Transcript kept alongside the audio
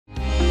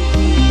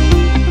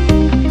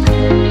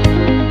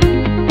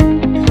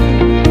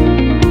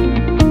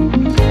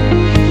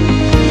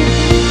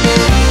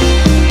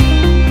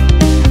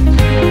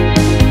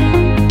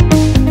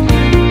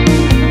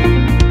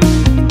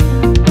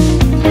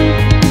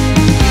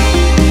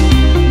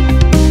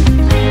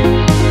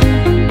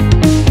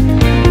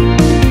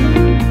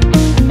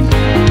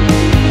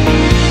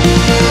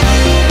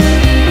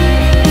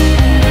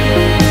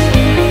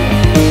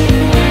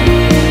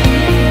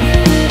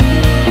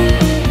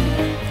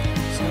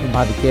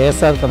మాది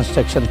KSR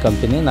construction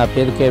company. నా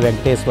పేరు కె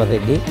వెంకటేశ్వర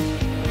రెడ్డి.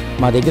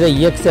 మా దగ్గర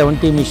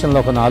EX70 మిషన్లు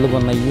ఒక 4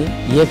 ఉన్నాయి.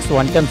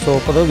 EX110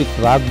 super with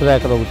rock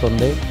breaker ఒకటి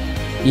ఉంది.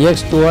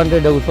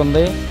 EX200 ఒకటి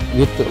ఉంది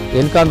విత్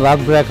ఎల్కాన్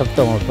రాక్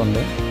బ్రేకర్తో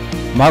ఉంటుంది.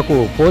 మాకు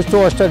పోస్ట్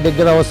వాస్టర్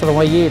దగ్గర అవసరం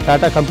అయ్యి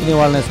టాటా కంపెనీ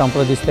వాళ్ళని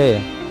సంప్రదిస్తే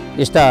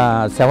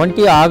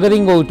 70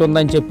 ఆగరింగ్ ఒకటి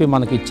ఉందని చెప్పి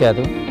మనకి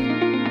ఇచ్చారు.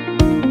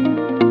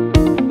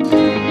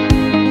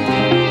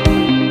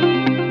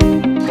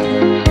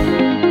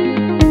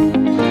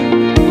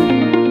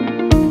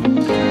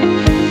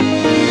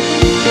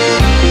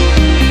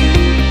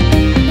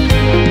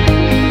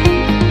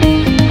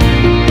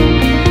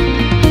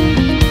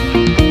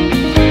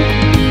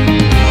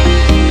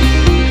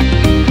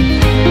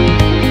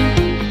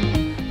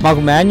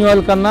 మాకు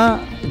మాన్యువల్ కన్నా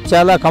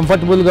చాలా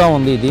కంఫర్టబుల్గా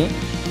ఉంది ఇది.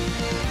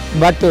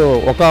 బట్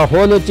ఒక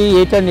హోల్ వచ్చి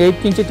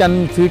 8 నుంచి 10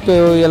 ఫీట్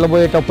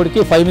వెళ్ళబోయేటప్పటికి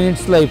 5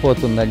 మినిట్స్లో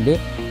అయిపోతుందండి.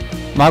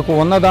 మాకు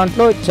ఉన్న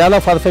దాంట్లో చాలా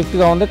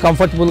పర్ఫెక్ట్గా ఉంది,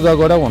 కంఫర్టబుల్గా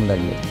కూడా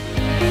ఉందండి.